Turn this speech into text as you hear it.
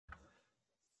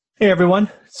Hey everyone.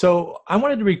 So I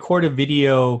wanted to record a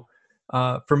video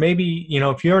for maybe,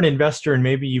 if you're an investor and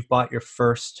maybe you've bought your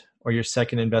first or your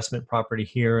second investment property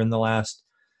here in the last,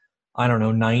 I don't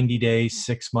know, 90 days,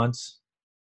 6 months.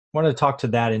 I wanted to talk to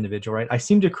that individual, right? I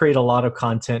seem to create a lot of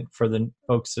content for the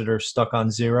folks that are stuck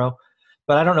on zero,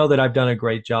 but I don't know that I've done a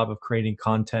great job of creating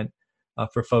content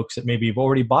for folks that maybe have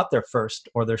already bought their first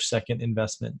or their second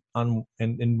investment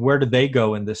and where do they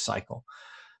go in this cycle?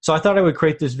 So I thought I would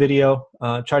create this video,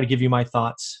 try to give you my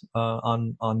thoughts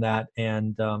on that,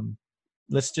 and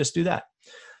let's just do that.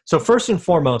 So first and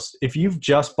foremost, if you've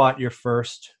just bought your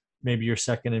first, maybe your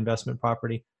second investment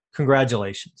property,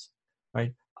 congratulations,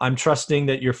 right? I'm trusting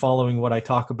that you're following what I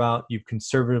talk about. You've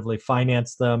conservatively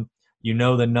financed them. You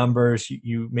know the numbers.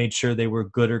 You made sure they were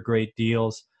good or great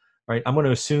deals, right? I'm going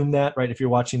to assume that, right? If you're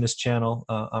watching this channel,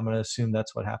 I'm going to assume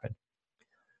that's what happened.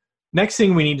 Next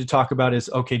thing we need to talk about is,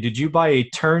 okay, did you buy a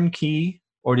turnkey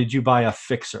or did you buy a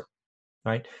fixer,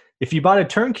 right? If you bought a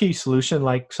turnkey solution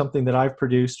like something that I've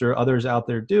produced or others out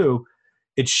there do,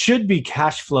 it should be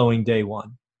cash flowing day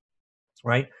one,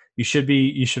 right? You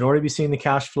should already be seeing the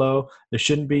cash flow. There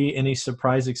shouldn't be any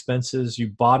surprise expenses. You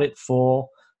bought it full,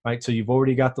 right? So you've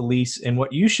already got the lease. And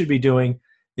what you should be doing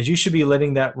is you should be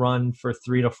letting that run for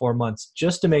 3 to 4 months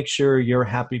just to make sure you're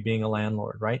happy being a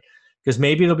landlord, right? Because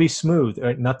maybe it'll be smooth,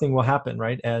 right? Nothing will happen,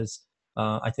 right? As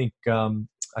I think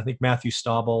Matthew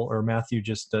Staubel or Matthew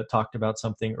just talked about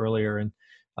something earlier, and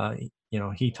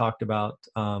he talked about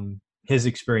his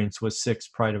experience with 6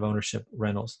 pride of ownership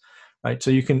rentals, right?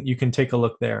 So you can take a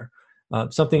look there.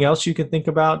 Something else you can think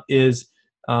about is,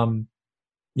 what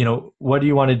do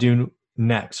you want to do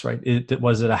next, right?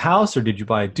 Was it a house or did you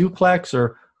buy a duplex,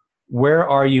 or where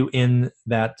are you in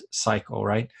that cycle,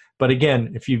 right? But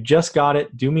again, if you've just got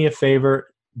it, do me a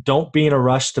favor. Don't be in a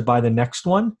rush to buy the next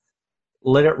one.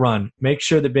 Let it run. Make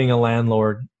sure that being a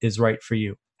landlord is right for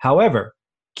you. However,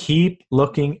 keep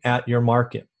looking at your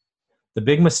market. The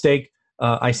big mistake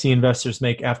I see investors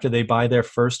make after they buy their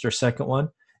first or second one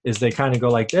is they kind of go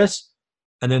like this,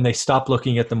 and then they stop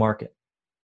looking at the market.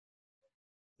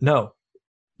 No,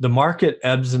 the market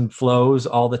ebbs and flows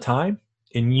all the time,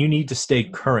 and you need to stay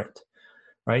current,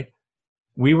 right?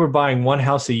 We were buying one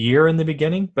house a year in the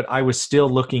beginning, but I was still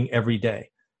looking every day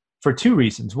for 2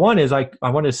 reasons. One is I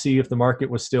wanted to see if the market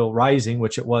was still rising,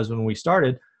 which it was when we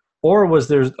started, or was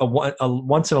there a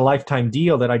once in a lifetime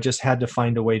deal that I just had to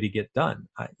find a way to get done.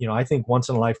 I think once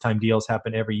in a lifetime deals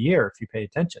happen every year if you pay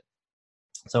attention.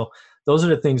 So those are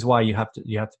the things why you have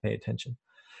to pay attention.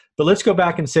 But let's go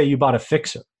back and say you bought a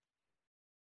fixer.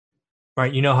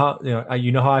 Right, you know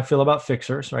how I feel about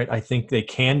fixers, right? I think they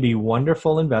can be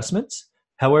wonderful investments.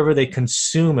 However, they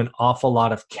consume an awful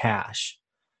lot of cash.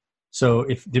 So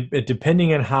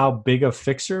depending on how big a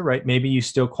fixer, right? Maybe you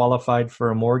still qualified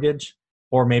for a mortgage,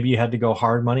 or maybe you had to go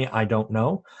hard money. I don't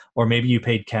know. Or maybe you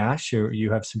paid cash, or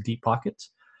you have some deep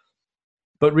pockets.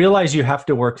 But realize you have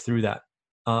to work through that,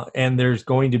 and there's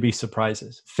going to be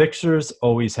surprises. Fixers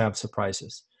always have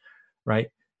surprises, right?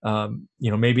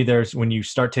 Maybe there's, when you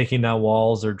start taking down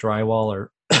walls or drywall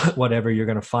or whatever, you're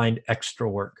going to find extra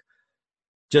work.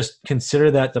 Just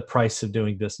consider that the price of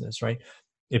doing business, right?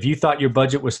 If you thought your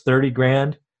budget was 30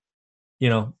 grand,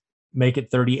 make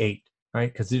it 38,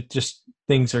 right? Because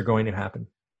things are going to happen.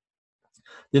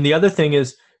 Then the other thing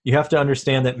is you have to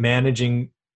understand that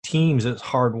managing teams is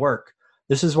hard work.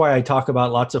 This is why I talk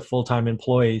about lots of full-time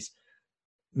employees.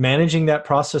 Managing that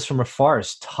process from afar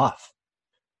is tough,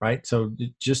 right? So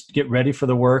just get ready for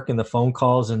the work and the phone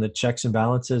calls and the checks and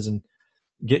balances, and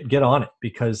get on it,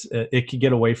 because it could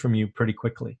get away from you pretty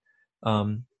quickly.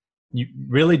 You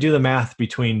really do the math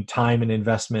between time and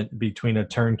investment between a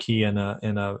turnkey and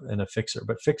a fixer.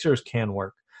 But fixers can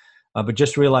work, but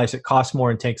just realize it costs more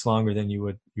and takes longer than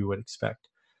you would expect.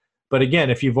 But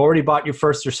again, if you've already bought your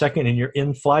first or second and you're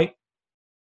in flight,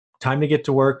 time to get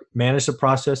to work, manage the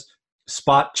process.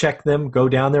 Spot check them, go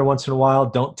down there once in a while.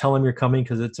 Don't tell them you're coming,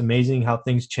 because it's amazing how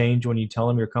things change when you tell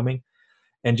them you're coming.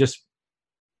 And just,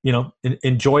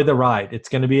 enjoy the ride. It's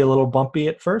going to be a little bumpy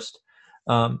at first.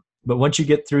 But once you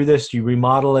get through this, you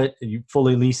remodel it, you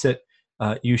fully lease it,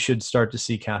 you should start to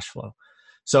see cash flow.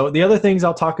 So the other things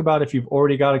I'll talk about if you've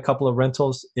already got a couple of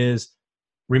rentals is,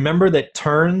 remember that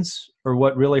turns are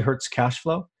what really hurts cash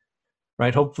flow.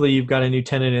 Right? Hopefully you've got a new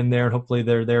tenant in there, and hopefully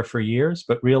they're there for years,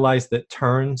 but realize that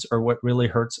turns are what really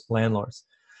hurts landlords.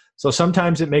 So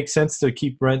sometimes it makes sense to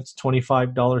keep rents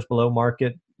 $25 below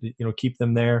market, keep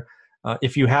them there.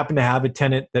 If you happen to have a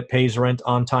tenant that pays rent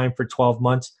on time for 12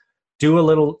 months, do a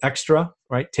little extra,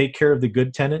 right? Take care of the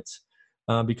good tenants,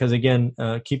 because again,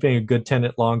 keeping a good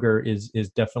tenant longer is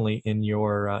definitely in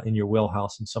your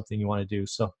wheelhouse and something you want to do.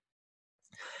 So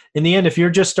in the end, if you're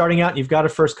just starting out and you've got a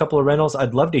first couple of rentals,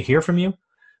 I'd love to hear from you.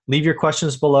 Leave your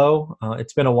questions below.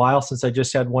 It's been a while since I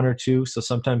just had one or two, so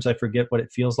sometimes I forget what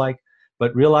it feels like.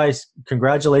 But realize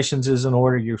congratulations is in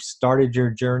order. You've started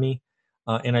your journey,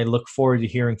 and I look forward to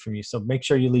hearing from you. So make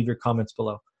sure you leave your comments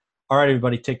below. All right,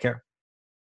 everybody, take care.